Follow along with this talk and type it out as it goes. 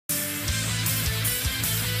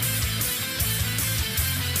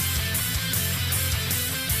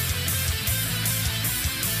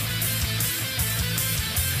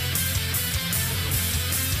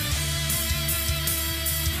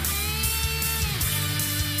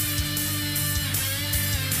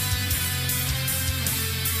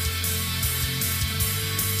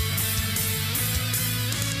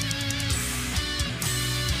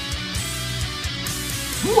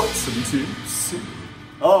to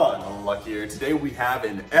SimplyUnlucky here. Today we have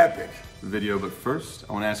an epic video, but first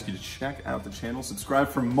I want to ask you to check out the channel, subscribe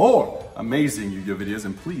for more amazing Yu-Gi-Oh videos,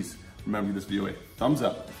 and please remember to give this video a thumbs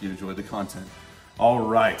up if you enjoyed the content. All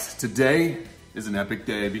right, today is an epic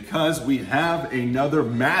day because we have another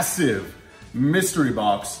massive mystery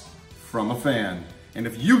box from a fan. And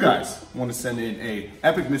if you guys want to send in a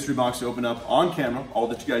epic mystery box to open up on camera, all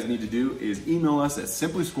that you guys need to do is email us at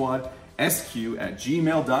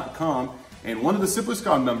simplysquadsq@gmail.com, and one of the Simply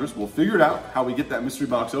Squad members will figure it out how we get that mystery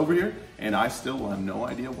box over here, and I still will have no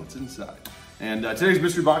idea what's inside. And today's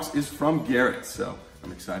mystery box is from Garrett, so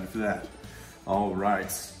I'm excited for that. All right,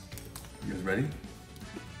 you guys ready?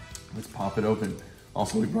 Let's pop it open.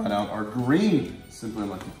 Also, we brought out our green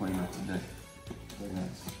SimplyUnlucky playmat today. Very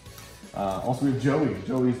nice. Also, we have Joey.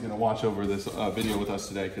 Joey's gonna watch over this video with us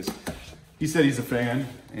today because he said he's a fan,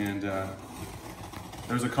 and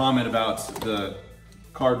there's a comment about the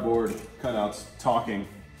cardboard cutouts talking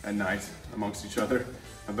at night amongst each other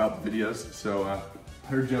about the videos. So I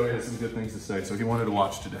heard Joey has some good things to say, so he wanted to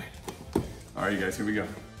watch today. All right, you guys, here we go.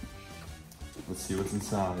 Let's see what's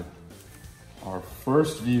inside. Our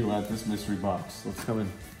first view at this mystery box. Let's come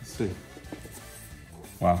in, let's see.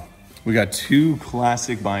 Wow. We got two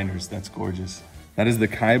classic binders. That's gorgeous. That is the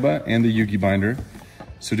KAIBA and the Yugi binder.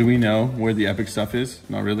 So do we know where the epic stuff is?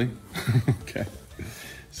 Not really? Okay.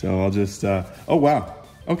 So I'll just, oh wow.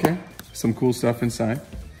 Okay, some cool stuff inside.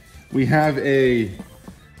 We have a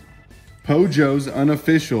Pojo's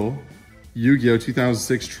unofficial Yu-Gi-Oh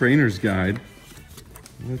 2006 Trainer's Guide.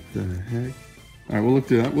 What the heck? All right, we'll look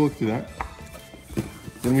through that, we'll look through that.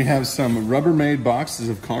 Then we have some Rubbermaid boxes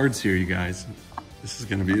of cards here, you guys. This is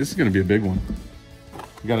gonna be a big one.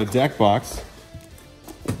 We got a deck box.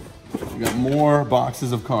 We got more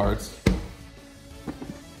boxes of cards.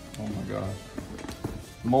 Oh my gosh.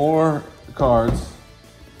 More cards.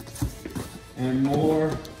 And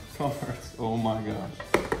more cards. Oh my gosh.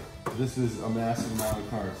 This is a massive amount of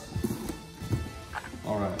cards.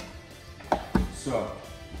 All right. So,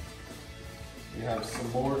 we have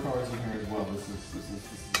some more cards in here as well. This is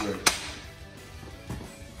great.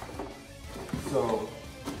 So,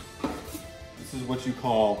 this is what you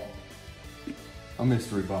call a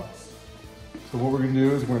mystery box. So what we're gonna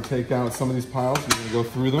do is we're gonna take out some of these piles, we're gonna go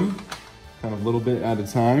through them kind of a little bit at a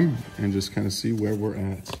time and just kind of see where we're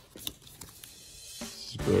at.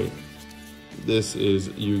 This is great. This is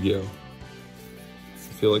Yu-Gi-Oh. I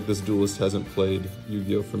feel like this duelist hasn't played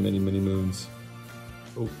Yu-Gi-Oh for many, many moons.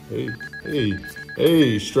 Oh, hey,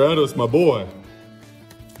 Stratos, my boy.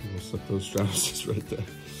 We'll set those Stratos right there.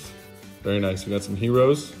 Very nice. We got some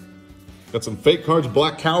heroes. Got some fake cards.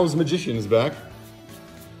 Black Cow's Magician is back.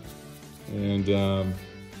 And got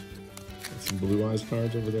some Blue Eyes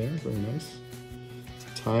cards over there. Very nice.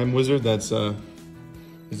 Time Wizard. That's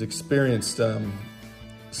he's experienced some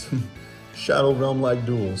Shadow Realm-like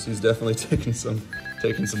duels. He's definitely taking some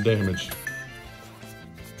damage.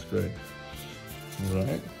 It's great. All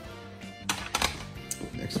right.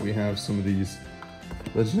 Next we have some of these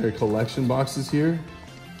legendary collection boxes here.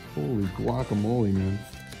 Holy guacamole, man.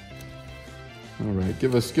 All right,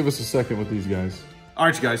 give us a second with these guys. All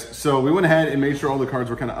right, you guys, so we went ahead and made sure all the cards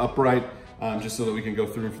were kind of upright, just so that we can go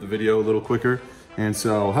through them for the video a little quicker. And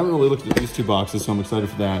so I haven't really looked at these two boxes, so I'm excited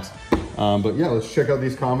for that. But yeah, let's check out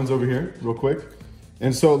these commons over here real quick.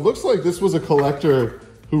 And so it looks like this was a collector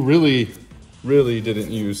who really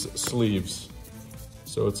didn't use sleeves.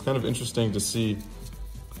 So it's kind of interesting to see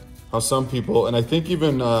how some people, and I think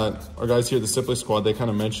even our guys here at the Simply Squad, they kind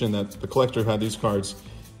of mentioned that the collector who had these cards,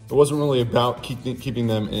 it wasn't really about keeping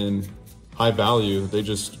them in high value, they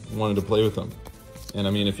just wanted to play with them. And I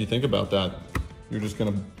mean, if you think about that, you're just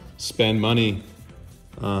gonna spend money,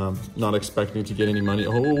 not expecting to get any money,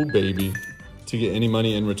 oh baby, to get any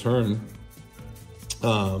money in return.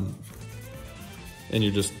 And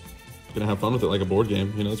you're just gonna have fun with it like a board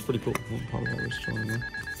game. You know, it's pretty cool.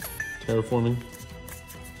 Terraforming.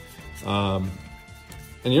 And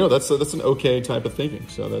you know, that's an okay type of thinking,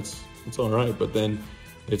 so that's all right, but then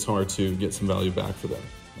it's hard to get some value back for that.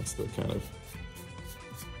 That's the kind of,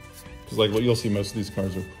 because like what you'll see, most of these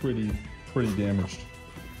cards are pretty damaged,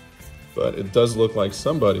 but it does look like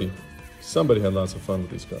somebody had lots of fun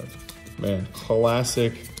with these cards. Man,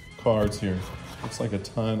 classic cards here. Looks like a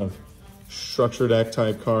ton of structure deck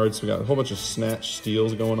type cards. We got a whole bunch of snatch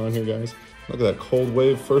steals going on here, guys. Look at that Cold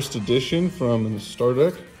Wave first edition from the Star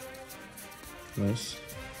deck. Nice.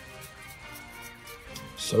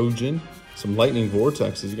 Sojin. Some Lightning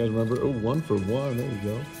Vortexes. You guys remember? Oh, 1 for 1. There we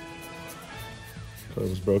go. Card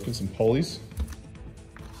was broken. Some Pulleys.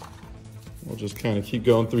 I'll just kind of keep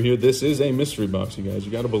going through here. This is a mystery box, you guys.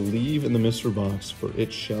 You got to believe in the mystery box, for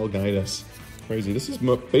it shall guide us. Crazy. This is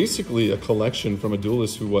basically a collection from a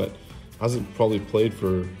duelist who, hasn't probably played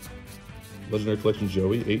for Legendary Collection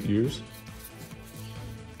Joey, 8 years.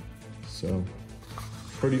 So,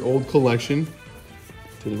 pretty old collection.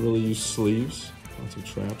 Didn't really use sleeves. Lots of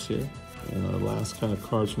traps here. And our last kind of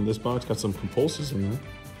cards from this box. Got some compulses in there.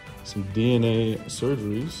 Some DNA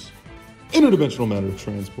surgeries. Interdimensional matter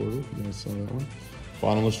transporter. You guys saw that one.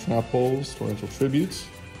 Bottomless trap holes. Torrential tributes.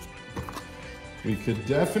 We could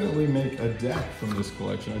definitely make a deck from this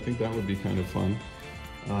collection. I think that would be kind of fun.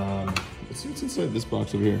 Let's see what's inside this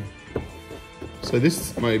box over here. So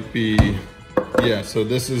this might be, yeah, so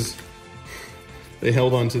this is, they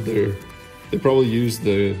held on to their, they probably used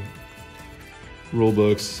the rule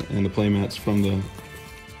books and the playmats from the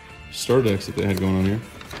star decks that they had going on here.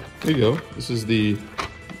 There you go. This is the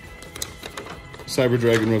Cyber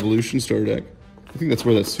Dragon Revolution star deck. I think that's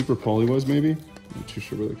where that Super Poly was, maybe. I'm not too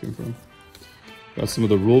sure where that came from. Got some of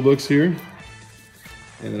the rule books here.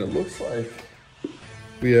 And then it looks like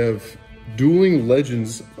we have Dueling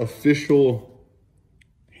Legends official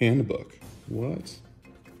handbook. What?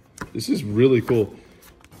 This is really cool.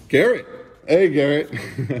 Garrett. Hey, Garrett.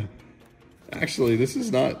 Actually, this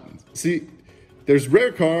is not... See, there's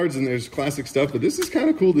rare cards and there's classic stuff, but this is kind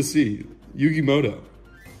of cool to see. Yugi Moto.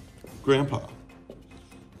 Grandpa.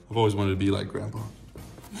 I've always wanted to be like Grandpa.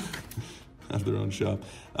 Have their own shop.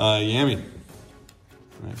 Yami.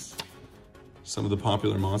 Nice. Some of the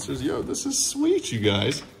popular monsters. Yo, this is sweet, you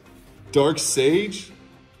guys. Dark Sage.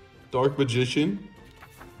 Dark Magician.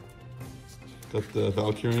 Got the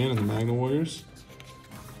Valkyrian and the Magna Warriors.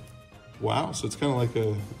 Wow, so it's kind of like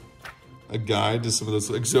a guide to some of those.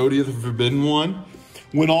 Exodia the Forbidden One.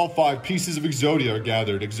 When all 5 pieces of Exodia are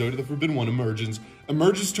gathered, Exodia the Forbidden One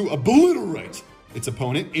emerges to obliterate its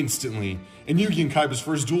opponent instantly. In Yugi and Kaiba's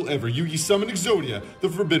first duel ever, Yugi summoned Exodia, the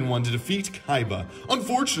Forbidden One, to defeat Kaiba.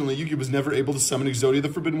 Unfortunately, Yugi was never able to summon Exodia, the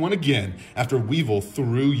Forbidden One, again, after Weevil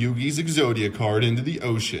threw Yugi's Exodia card into the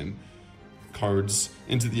ocean. Cards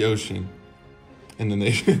into the ocean. And then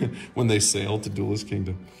they, when they sailed to Duelist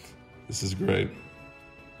Kingdom. This is great.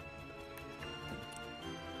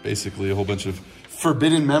 Basically, a whole bunch of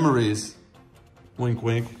forbidden memories. Wink,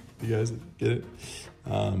 wink. You guys get it?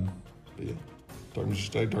 But yeah. Dark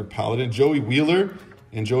Magician, Dark Paladin, Joey Wheeler,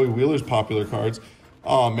 and Joey Wheeler's popular cards.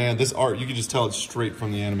 Oh man, this art, you can just tell it's straight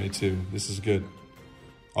from the anime too. This is good.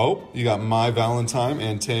 Oh, you got My Valentine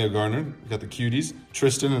and Taya Garner. You got the cuties.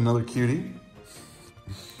 Tristan, another cutie.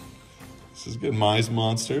 This is good. Mai's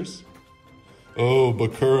Monsters. Oh,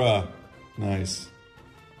 Bakura. Nice.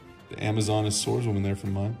 The Amazon is Swordswoman there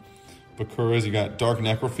from mine. Bakura's, you got Dark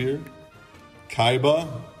Necrofear. Kaiba.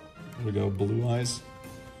 There we go, Blue Eyes.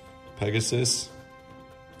 Pegasus.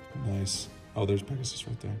 Nice. Oh, there's Pegasus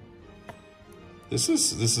right there. This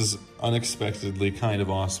is unexpectedly kind of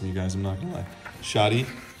awesome, you guys. I'm not gonna lie. Shadi,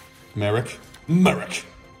 Merrick.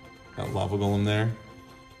 Got Lava Golem there,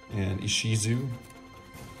 and Ishizu.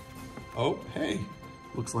 Oh, hey,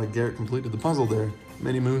 looks like Garrett completed the puzzle there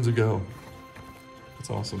many moons ago. That's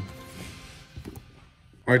awesome.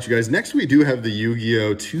 All right, you guys. Next, we do have the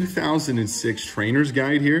Yu-Gi-Oh! 2006 Trainer's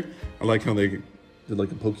Guide here. I like how they did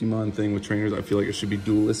like a Pokemon thing with trainers. I feel like it should be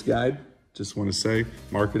Duelist Guide. Just want to say,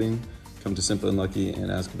 marketing, come to SimplyUnlucky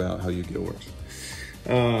and ask about how Yu-Gi-Oh! Works.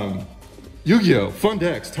 Yu-Gi-Oh! Fun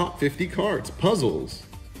decks, top 50 cards, puzzles.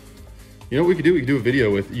 You know what we could do? We could do a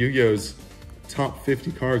video with Yu-Gi-Oh!'s top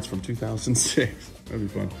 50 cards from 2006. That'd be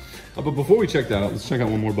fun. But before we check that out, let's check out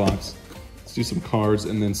one more box. Let's do some cards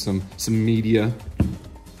and then some media.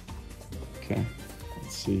 Okay,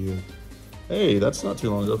 let's see here. Hey, that's not too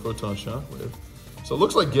long ago, Photon Shockwave. So it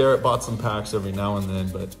looks like Garrett bought some packs every now and then,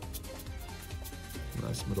 but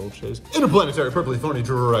nice mid-old chase. Interplanetary Purpley Thorny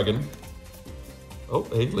Dragon. Oh,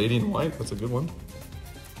 hey, Lady in White, that's a good one.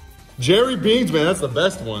 Jerry Beans, man, that's the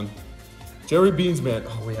best one. Jerry Beans, man.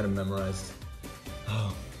 Oh, we had him memorized.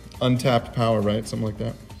 Oh. Untapped power, right? Something like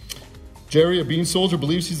that. Jerry, a bean soldier,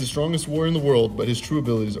 believes he's the strongest warrior in the world, but his true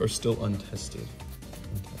abilities are still untested.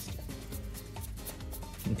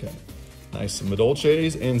 Okay. Nice, some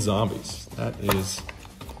Madolches and zombies. That is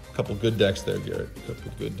a couple good decks there, Garrett. A couple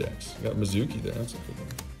good decks. You got Mizuki there, that's a good one.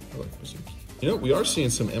 I like Mizuki. You know, we are seeing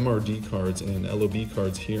some MRD cards and LOB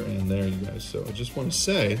cards here and there, you guys. So I just want to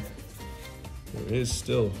say, there is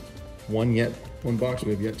still one box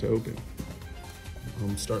we have yet to open.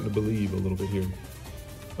 I'm starting to believe a little bit here.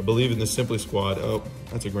 I believe in the Simply Squad. Oh,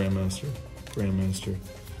 that's a Grandmaster.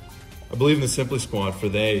 I believe in the Simply Squad, for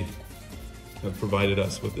they have provided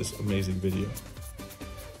us with this amazing video.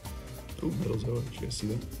 Oh, Metal Zoa, did you guys see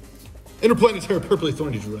that? Interplanetary Purpley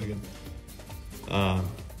Thorny Dragon.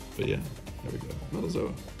 But yeah, there we go.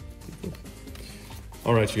 Metalzoa. Cool.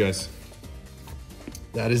 All right, you guys.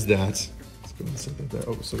 That is that. Let's go ahead and set that there.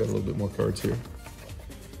 Oh, still got a little bit more cards here.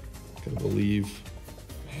 Gotta believe.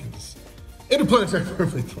 Man, this interplanetary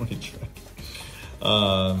perfect 20 track.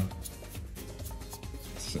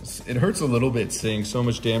 It hurts a little bit seeing so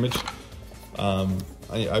much damage.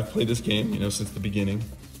 I've played this game, you know, since the beginning.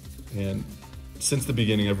 And since the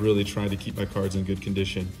beginning, I've really tried to keep my cards in good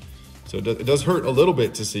condition. So it does hurt a little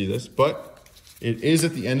bit to see this, but it is,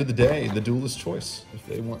 at the end of the day, the duelist's choice. If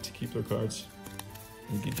they want to keep their cards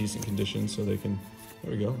in decent condition so they can,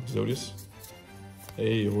 there we go, Zodius.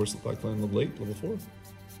 Hey, horse black land level 8, level 4.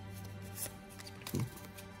 That's pretty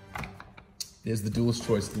cool. It is the duelist's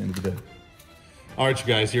choice at the end of the day. All right, you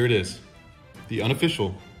guys, here it is. The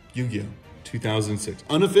unofficial Yu-Gi-Oh! 2006.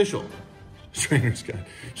 Unofficial Trainer's Guide.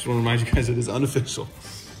 Just want to remind you guys it is unofficial.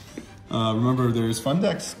 Remember, there's fun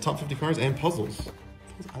decks, top 50 cards, and puzzles.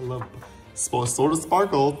 I love sort of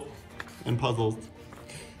sparkle and puzzles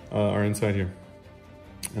are inside here.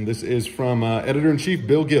 And this is from Editor-in-Chief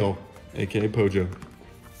Bill Gill, aka Pojo.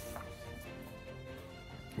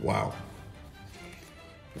 Wow.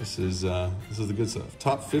 This is the good stuff.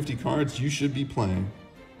 Top 50 cards you should be playing.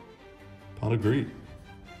 Pot of Greed.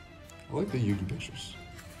 I like the Yugi pictures.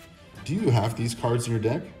 Do you have these cards in your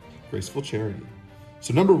deck? Graceful Charity.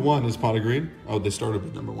 So number 1 is Pot of Greed. Oh, they started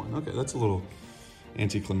with number 1. Okay, that's a little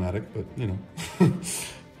anticlimactic, but you know.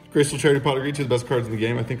 Graceful Charity, Pot of Greed, 2 of the best cards in the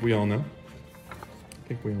game. I think we all know.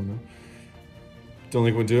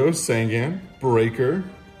 Delinquent Duo, Sangan, Breaker,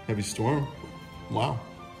 Heavy Storm. Wow.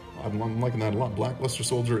 I'm liking that a lot. Blackluster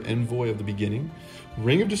Soldier, Envoy of the Beginning,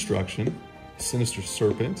 Ring of Destruction, Sinister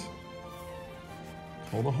Serpent,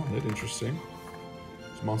 Call the Haunted, interesting.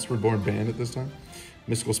 It's Monster Reborn banned at this time.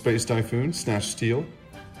 Mystical Space Typhoon, Snatch Steel,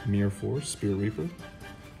 Mirror Force, Spirit Reaper.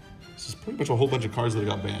 This is pretty much a whole bunch of cards that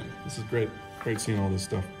got banned. This is great. Great seeing all this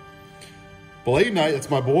stuff. Blade Knight, that's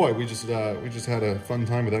my boy. We just had a fun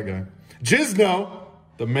time with that guy. Jizno,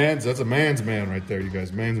 that's a man's man right there, you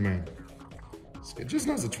guys. Man's man.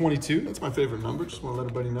 Jizno's a 22. That's my favorite number. Just want to let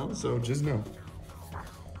everybody know. So Jizno.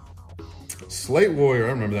 Slate Warrior, I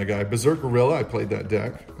remember that guy. Berserk Gorilla, I played that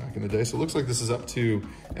deck back in the day. So it looks like this is up to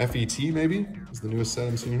FET maybe. Is the newest set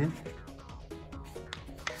I'm seeing here.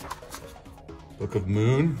 Book of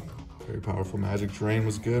Moon, very powerful. Magic Drain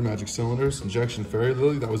was good. Magic Cylinders, Injection Fairy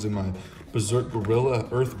Lily, that was in my Berserk Gorilla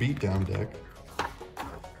Earth Beatdown deck.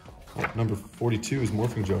 Oh, number 42 is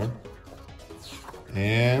Morphing Jar.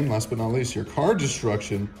 And last but not least, your Card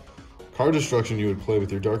Destruction. Card Destruction you would play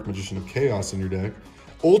with your Dark Magician of Chaos in your deck.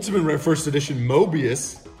 Ultimate Rare First Edition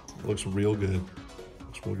Mobius. It looks real good.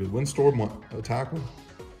 Looks real good. Windstorm, attack one.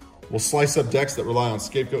 We'll slice up decks that rely on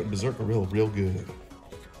Scapegoat and Berserk Gorilla real good.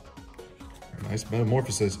 Nice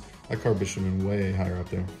Metamorphosis. That card should have been way higher up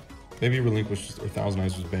there. Maybe Relinquished or Thousand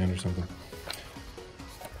Eyes was banned or something.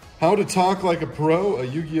 How to Talk Like a Pro, a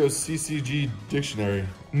Yu-Gi-Oh! CCG dictionary.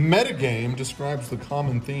 Metagame describes the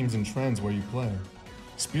common themes and trends where you play.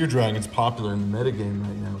 Spear Dragon's popular in the metagame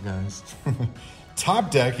right now, guys.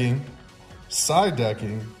 Top decking, side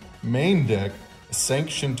decking, main deck, a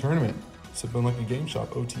sanctioned tournament. SimplyUnlucky Game Shop,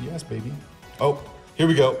 OTS, baby. Oh, here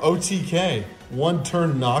we go, OTK,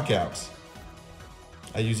 1-turn knockouts.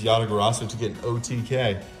 I use Yatagarasu to get an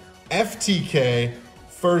OTK. FTK,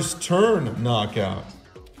 first turn knockout.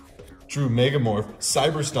 Drew Megamorph,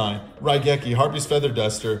 Cyberstein, Raigeki, Harpy's Feather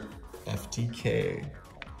Duster, FTK.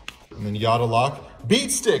 And then Yada Lock,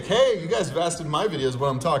 Beat Stick. Hey, you guys have asked in my videos what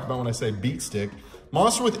I'm talking about when I say Beat Stick.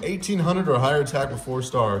 Monster with 1800 or higher attack with 4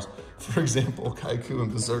 stars. For example, Kaiku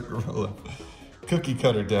and Berserk Gorilla. Cookie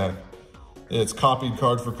Cutter deck. It's copied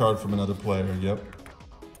card for card from another player. Yep,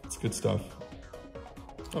 it's good stuff.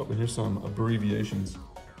 Oh, and here's some abbreviations.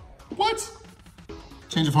 What?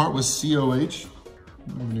 Change of Heart was COH.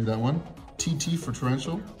 Never knew that one. TT for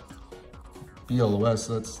Torrential. BLOS,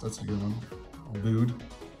 that's a good one. Booed.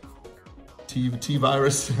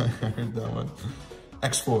 T-Virus, I heard that one.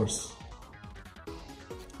 X-Force.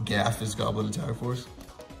 Gaff is Goblin Attack Force.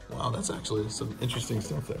 Wow, that's actually some interesting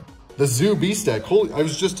stuff there. The Zoo Beast deck. Holy, I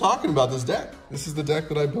was just talking about this deck. This is the deck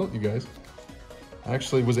that I built, you guys. I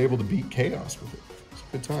actually was able to beat Chaos with it. It's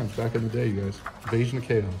good times back in the day, you guys. Invasion of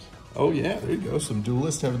Chaos. Oh yeah, there you go. Some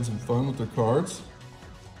duelists having some fun with their cards.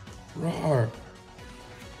 Rawr.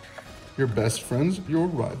 Your best friend's your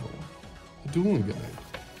rival. The Dueling Guide.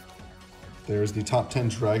 There's the top 10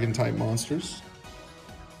 dragon type monsters.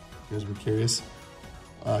 You guys were curious.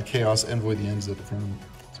 Chaos Envoy the Ends at the front.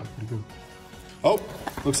 Sounds pretty cool. Oh,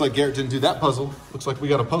 looks like Garrett didn't do that puzzle. Looks like we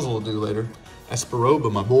got a puzzle to do later.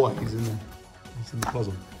 Esperoba, my boy, he's in there. He's in the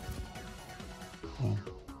puzzle. Oh.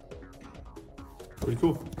 Pretty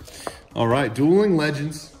cool. All right, Dueling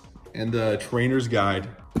Legends and the Trainer's Guide.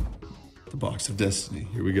 The Box of Destiny.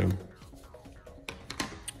 Here we go.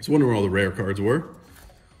 I was wondering where all the rare cards were.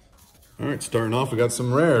 All right, starting off, we got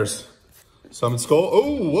some rares. Summon Skull.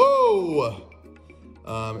 Oh, whoa!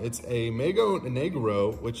 It's a Mago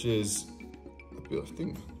Negro, which is, I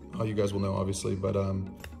think, oh, you guys will know, obviously, but I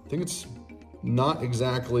think it's not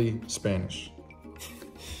exactly Spanish.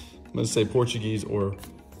 I'm gonna say Portuguese or,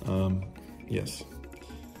 yes.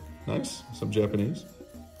 Nice, some Japanese.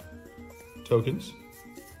 Tokens.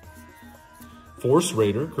 Force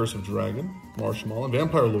Raider, Curse of Dragon, Marshmallow,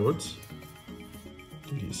 Vampire Lords.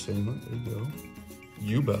 Duty Assailant, there you go.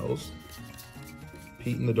 U-Bells.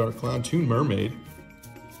 Pete and the Dark Cloud, Toon Mermaid.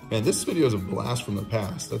 Man, this video is a blast from the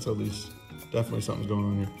past. That's at least definitely something's going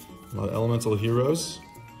on here. A lot of Elemental Heroes.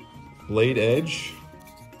 Blade Edge.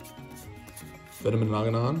 Venom and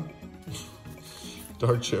Naganon.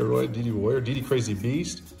 Dark Charoid, DD Warrior, DD Crazy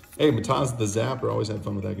Beast. Hey, Mataz the Zapper, always had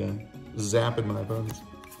fun with that guy. Zapping my opponents.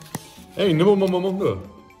 Hey, no.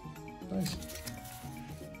 Nice.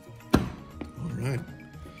 All right.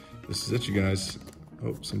 This is it, you guys.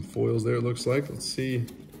 Oh, some foils there, it looks like. Let's see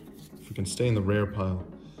if we can stay in the rare pile.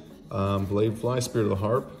 Blade Fly, Spirit of the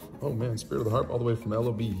Harp. Oh man, Spirit of the Harp all the way from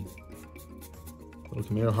LOB. Little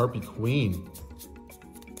Chimera, Harpy Queen.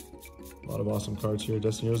 A lot of awesome cards here.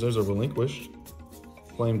 Destiny Heroes, there's our Relinquished.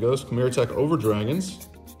 Flame Ghost, Chimera Tech Over Dragons.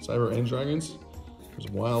 Cyber End Dragons. There's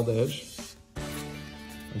Wild Edge.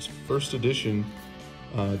 Nice first edition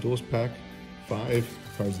Duelist Pack 5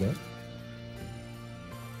 cards there.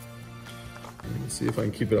 Let's see if I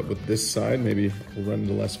can keep it up with this side. Maybe we'll run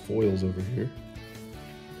into less foils over here.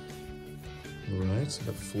 All right, so we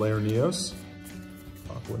got Flare Neos,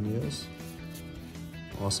 Aqua Neos.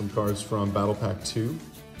 Awesome cards from Battle Pack 2.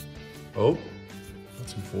 Oh, got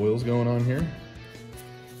some foils going on here.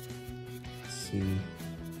 Let's see.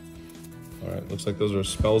 All right, looks like those are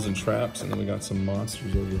spells and traps, and then we got some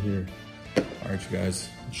monsters over here. All right, you guys,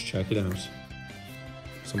 let's check it out.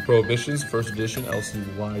 Some Prohibitions, first edition,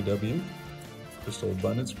 LCYW. Crystal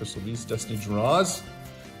Abundance, Crystal Beast, Destiny Draws.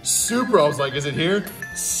 Super, I was like, is it here?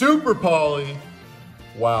 Super Poly.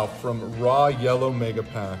 Wow, from Raw Yellow Mega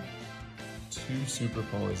Pack. 2 Super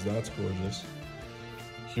Polys, that's gorgeous.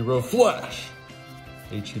 Hero Flash.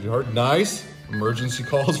 H-Heated Heart, nice. Emergency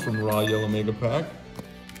Calls from Raw Yellow Mega Pack.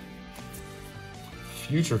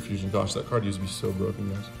 Future Fusion, gosh, that card used to be so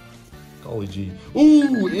broken, guys. Golly gee.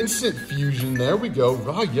 Ooh, Instant Fusion, there we go.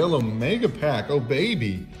 Raw Yellow Mega Pack, oh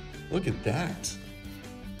baby. Look at that.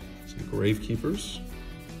 Some Gravekeepers.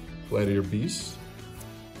 Gladiator Beast.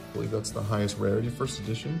 I believe that's the highest rarity, first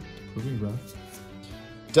edition. Proving Ground.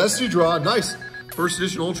 Destiny Draw, nice. First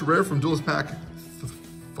edition Ultra Rare from Duelist Pack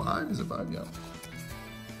 5, is it 5? Yeah.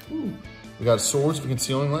 Ooh. We got Swords of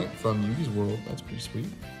Concealing Light from Yugi's World, that's pretty sweet.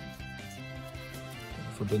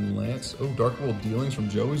 Forbidden Lance. Oh, Dark World Dealings from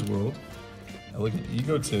Joey's World. Elegant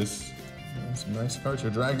Egotist. Yeah, some nice cards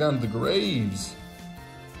here. Drag Down to the Graves.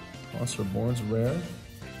 Monster Reborn's rare.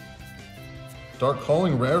 Dark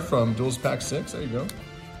Calling rare from Duelist Pack 6. There you go.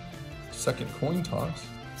 Second Coin Toss.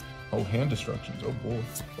 Oh, Hand Destructions. Oh boy.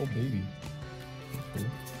 Oh baby. Cool.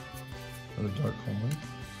 Another Dark Calling.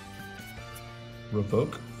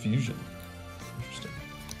 Revoke Fusion. Interesting.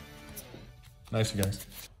 Nice, you guys.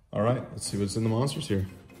 All right, let's see what's in the monsters here.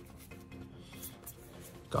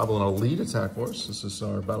 Goblin Elite Attack Force. This is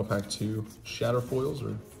our Battle Pack 2 Shatter Foils,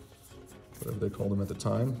 or whatever they called them at the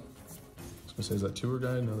time. I was gonna say, is that tour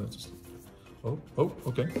guide? No, that's just, oh,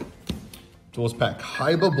 okay. Duelist Pack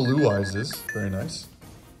KAIBA Blue Eyes is, very nice.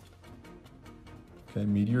 Okay,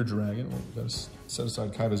 Meteor Dragon. Well, we gotta set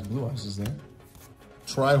aside KAIBA's Blue Eyes is there.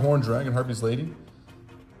 Tri-Horn Dragon, Harpy's Lady.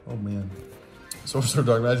 Oh man. Sorcerer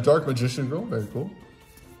Dark Magic, Dark Magician Girl, very cool.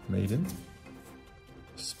 Maiden.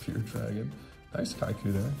 Spear Dragon. Nice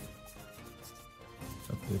Kaiku there.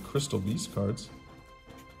 Got the Crystal Beast cards.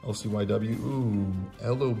 LCYW. Ooh,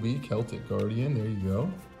 LOB Celtic Guardian. There you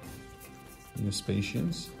go.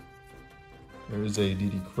 Neospatians. There's a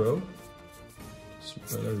DD Crow.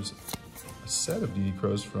 There's a set of DD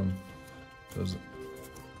Crows from those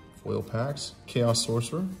foil packs. Chaos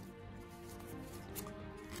Sorcerer.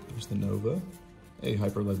 There's the Nova. A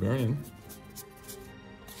Hyper Librarian.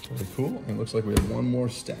 Very cool. And it looks like we have one more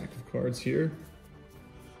stack of cards here.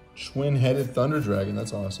 Twin-headed Thunder Dragon.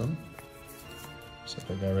 That's awesome. Set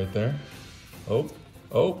that guy right there. Oh,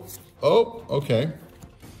 okay.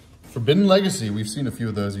 Forbidden Legacy. We've seen a few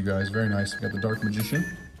of those, you guys. Very nice. We got the Dark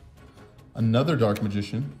Magician. Another Dark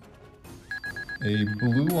Magician. A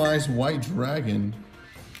Blue Eyes White Dragon.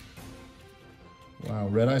 Wow,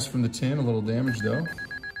 Red Eyes from the tin. A little damage, though.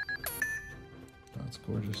 That's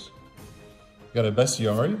gorgeous. got a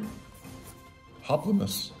Bestiari,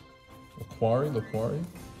 Hoplimus, Laquari.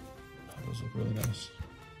 Oh, those look really nice.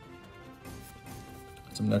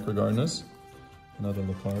 Some Necrogardenas, another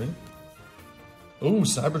Laquari. Oh,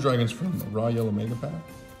 Cyber Dragons from Raw Yellow Mega Pack.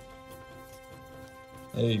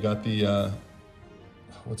 Hey, you got the,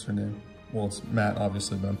 what's her name? Well, it's Matt,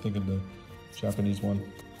 obviously, but I'm thinking the Japanese one.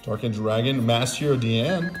 Darkened Dragon, Mass Hero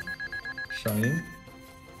Deanne, Shining.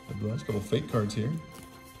 A couple fake cards here.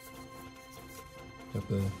 Got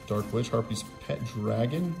the Dark Witch, Harpy's Pet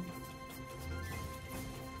Dragon.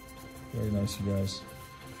 Very nice, you guys.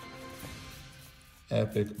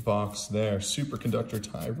 Epic box there. Superconductor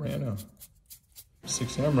Tyranno.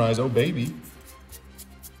 6 Samurais, oh baby.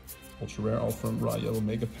 Ultra rare, all from Raw Yellow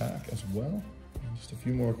Mega Pack as well. And just a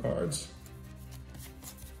few more cards.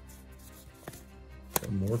 Got a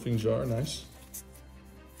Morphing Jar, nice.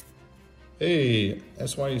 Hey,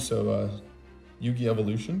 SYU, so Yugi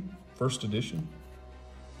Evolution, first edition.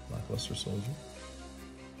 Lackluster Soldier.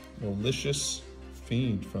 Malicious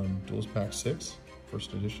Fiend from Duels Pack 6,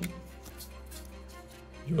 first edition.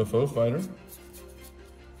 UFO Fighter.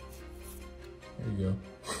 There you go.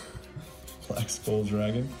 Black Skull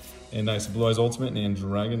Dragon. And nice Blue Eyes Ultimate and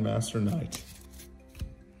Dragon Master Knight.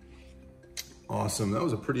 Awesome. That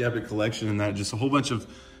was a pretty epic collection, and that just a whole bunch of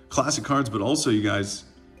classic cards, but also, you guys,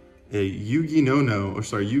 a Yu-Gi-Oh!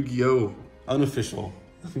 Unofficial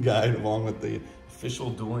guide along with the official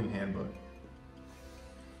dueling handbook.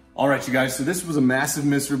 All right, you guys, so this was a massive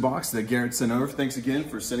mystery box that Garrett sent over. Thanks again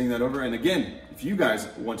for sending that over. And again, if you guys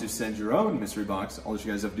want to send your own mystery box, all that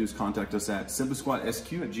you guys have to do is contact us at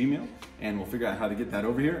simplysquadsq@gmail.com, and we'll figure out how to get that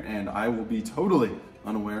over here. And I will be totally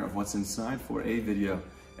unaware of what's inside for a video.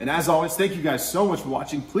 And as always, thank you guys so much for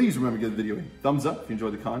watching. Please remember to give the video a thumbs up if you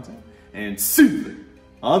enjoyed the content. And Simply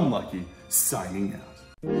Unlucky signing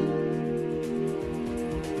out.